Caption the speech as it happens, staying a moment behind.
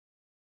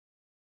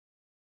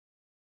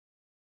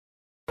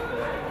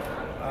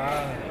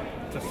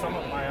to sum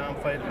up my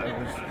Armfight,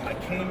 I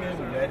came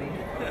in ready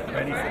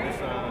for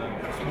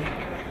this week,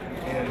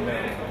 and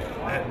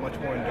I had much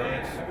more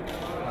endurance.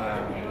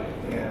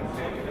 And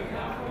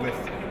with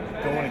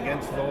going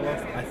against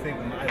Zoloff, I think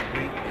my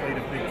weight played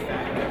a big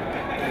factor,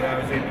 where I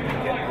was able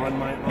to get on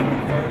my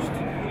arm first,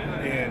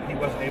 and he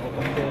wasn't able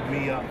to hold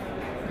me up.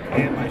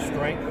 And my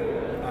strength,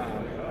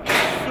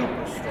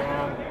 super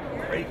strong,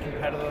 great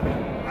competitor.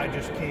 I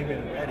just came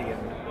in ready,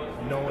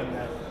 and knowing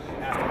that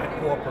after my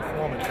poor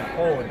performance in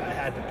Poland, I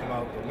had to come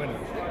out the winner.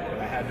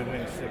 I had to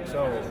win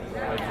 6-0.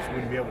 I just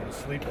wouldn't be able to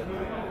sleep at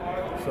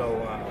night. So,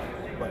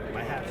 but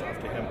my hat's off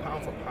to him.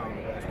 Pound for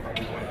pound, that's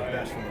probably one of the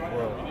best in the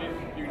world.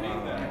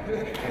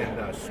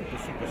 And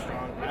super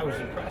strong. I was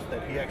impressed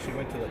that he actually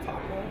went to the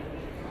top row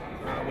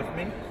with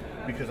me,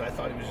 because I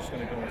thought he was just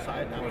going to go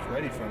inside, and I was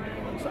ready for him to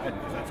go inside,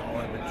 because that's all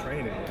I've been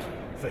training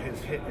for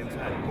his hit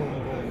inside, boom,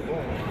 boom, boom.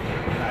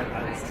 And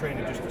I was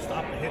training just to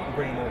stop the hit and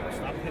bring him over,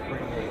 stop the hit, bring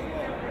him over.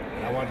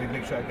 And I wanted to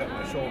make sure I got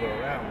my shoulder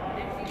around,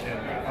 and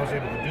I was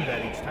able to do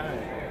that each time.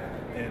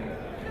 And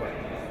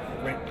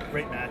but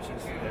great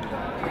matches, and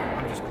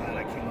I'm just glad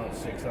I came out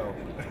 6-0.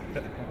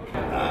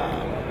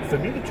 For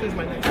me to choose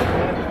my next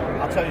opponent,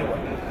 I'll tell you what,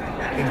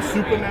 in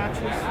super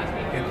matches,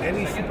 in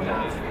any super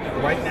match,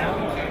 right now,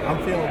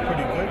 I'm feeling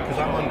pretty good because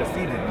I'm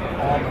undefeated in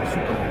all my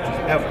super matches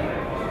ever.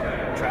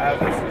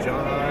 Travis,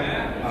 John,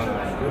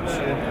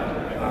 Richard,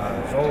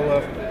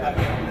 Zola,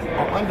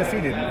 I'm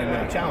undefeated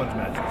in challenge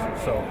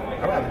matches, so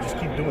I'd rather just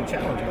keep doing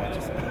challenge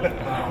matches.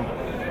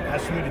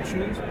 As for me to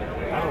choose,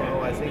 I don't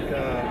know, I think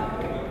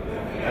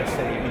I'd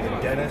say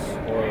either Dennis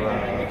or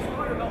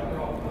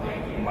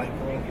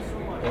Michael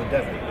or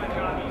Devin.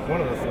 One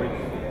of the three.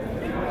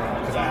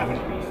 Because I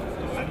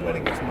went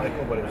against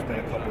Michael, but it's been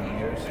a couple of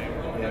years.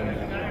 And,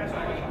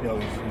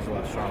 he's a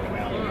lot stronger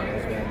now than he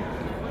was then.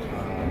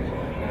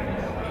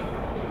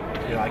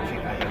 I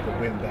had the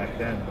win back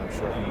then. I'm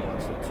sure he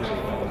wants it too.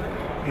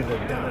 Either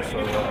Dennis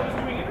or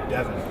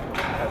Devin. I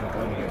haven't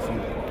gone against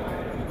either.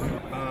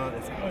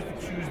 If I was to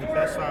choose the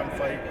best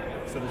Armfight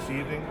for this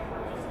evening,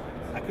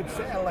 I could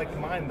say I liked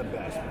mine the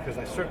best, because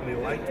I certainly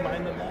liked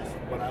mine the best,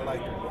 but I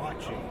liked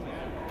watching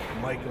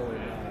Michael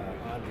and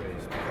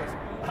Andres, because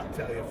I'll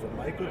tell you, for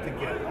Michael to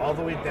get all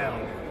the way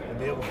down and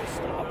be able to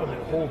stop him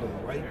and hold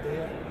him right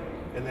there,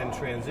 and then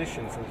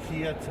transition from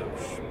here to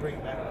bring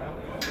it back around,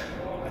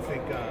 I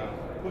think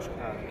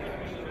Pushkar,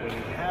 when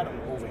he had him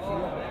over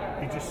here,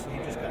 he just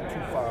got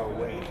too far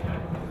away.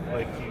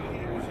 Like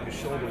his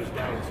shoulder was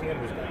down, his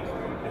hand was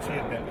down. If he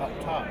had been up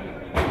top, he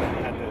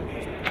had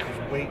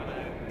his weight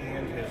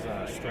and his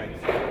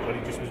strength, but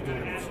he just was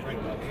doing his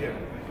strength up here.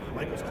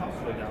 Michael's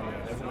comfortable down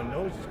there. Everyone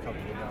knows he's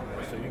comfortable down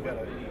there, so you got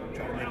to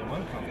try to make him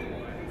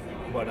uncomfortable.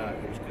 But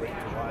it was great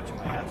to watch, and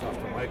my hat's off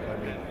to Michael. I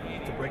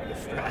mean, to break the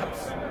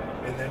straps,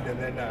 and then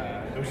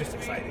it was just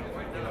exciting,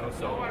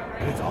 So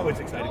it's always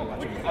exciting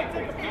watching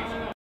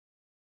Michael.